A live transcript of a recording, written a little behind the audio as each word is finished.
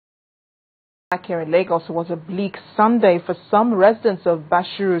Back here in Lagos, it was a bleak Sunday for some residents of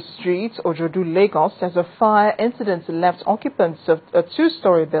Bashiru Street, Ojodu, Lagos, as a fire incident left occupants of a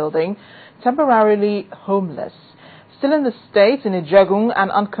two-story building temporarily homeless. Still in the state, in Ijegun,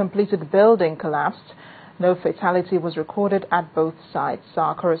 an uncompleted building collapsed. No fatality was recorded at both sites.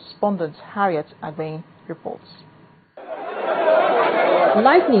 Our correspondent Harriet Agbein reports.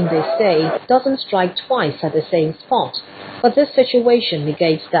 Lightning, they say, doesn't strike twice at the same spot, but this situation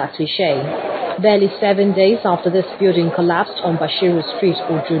negates that cliché. Barely 7 days after this building collapsed on Bashiru Street,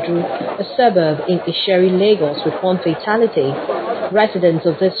 Ojodu, a suburb in Isheri, Lagos, with one fatality, residents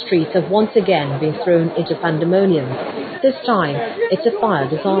of this street have once again been thrown into pandemonium. This time, it's a fire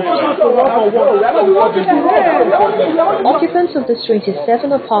disaster. Occupants of this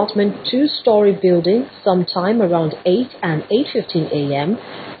 27-apartment, two-story building, sometime around 8 and 8:15 a.m.,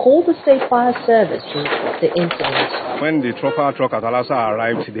 called the State Fire Service to report the incident. When the fire truck at Alasa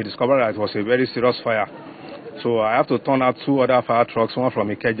arrived, they discovered that it was a very serious fire. So I have to turn out two other fire trucks, one from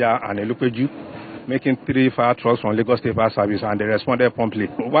Ikeja and Elupeju, making 3 fire trucks from Lagos State Fire Service, and they responded promptly.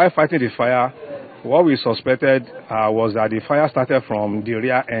 While fighting the fire, what we suspected was that the fire started from the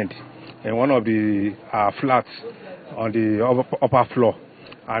rear end in one of the flats on the upper floor,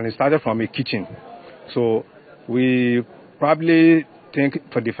 and it started from a kitchen. So we probably think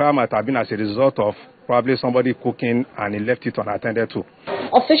for the fire might have been as a result of probably somebody cooking and he left it unattended to.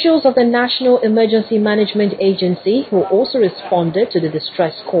 Officials of the National Emergency Management Agency, who also responded to the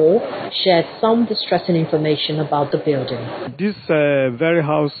distress call, shared some distressing information about the building. This very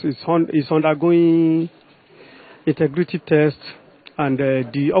house is undergoing integrity tests, and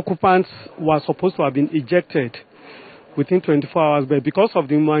the occupants were supposed to have been ejected within 24 hours, but because of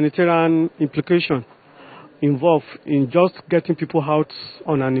the humanitarian implication involved in just getting people out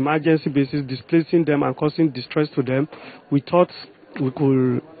on an emergency basis, displacing them and causing distress to them, we thought we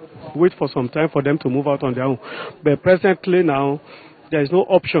could wait for some time for them to move out on their own. But presently now, there is no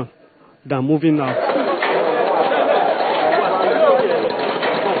option than moving now.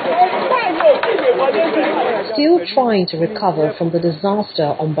 Still trying to recover from the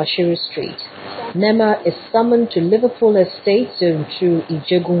disaster on Bashiru Street, NEMA is summoned to Liverpool Estate Zone 2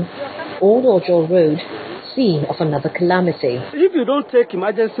 Ijegun, Old Ojo Road, scene of another calamity. If you don't take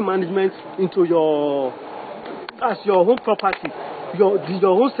emergency management into as your own property, your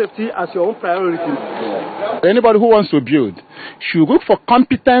own safety as your own priority. Anybody who wants to build should look for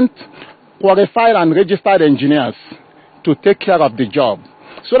competent, qualified and registered engineers to take care of the job,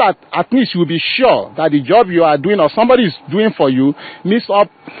 so that at least you'll be sure that the job you are doing or somebody is doing for you meets up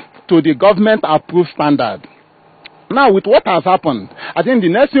to the government approved standard. Now, with what has happened, I think the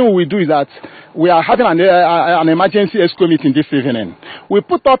next thing we do is that we are having an emergency ESCO meeting this evening. We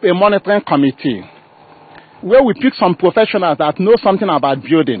put up a monitoring committee where we pick some professionals that know something about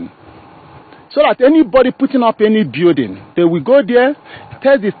building, so that anybody putting up any building, they will go there,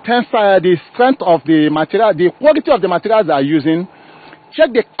 test the strength of the material, the quality of the materials they are using, check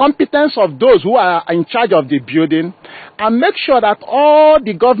the competence of those who are in charge of the building, and make sure that all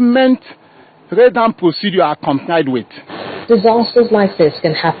the government redundant procedures are complied with. Disasters like this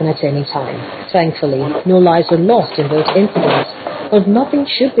can happen at any time. Thankfully, no lives were lost in those incidents, but nothing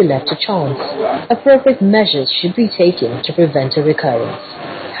should be left to chance. Appropriate measures should be taken to prevent a recurrence.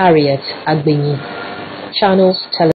 Harriet Agbein, Channels Television.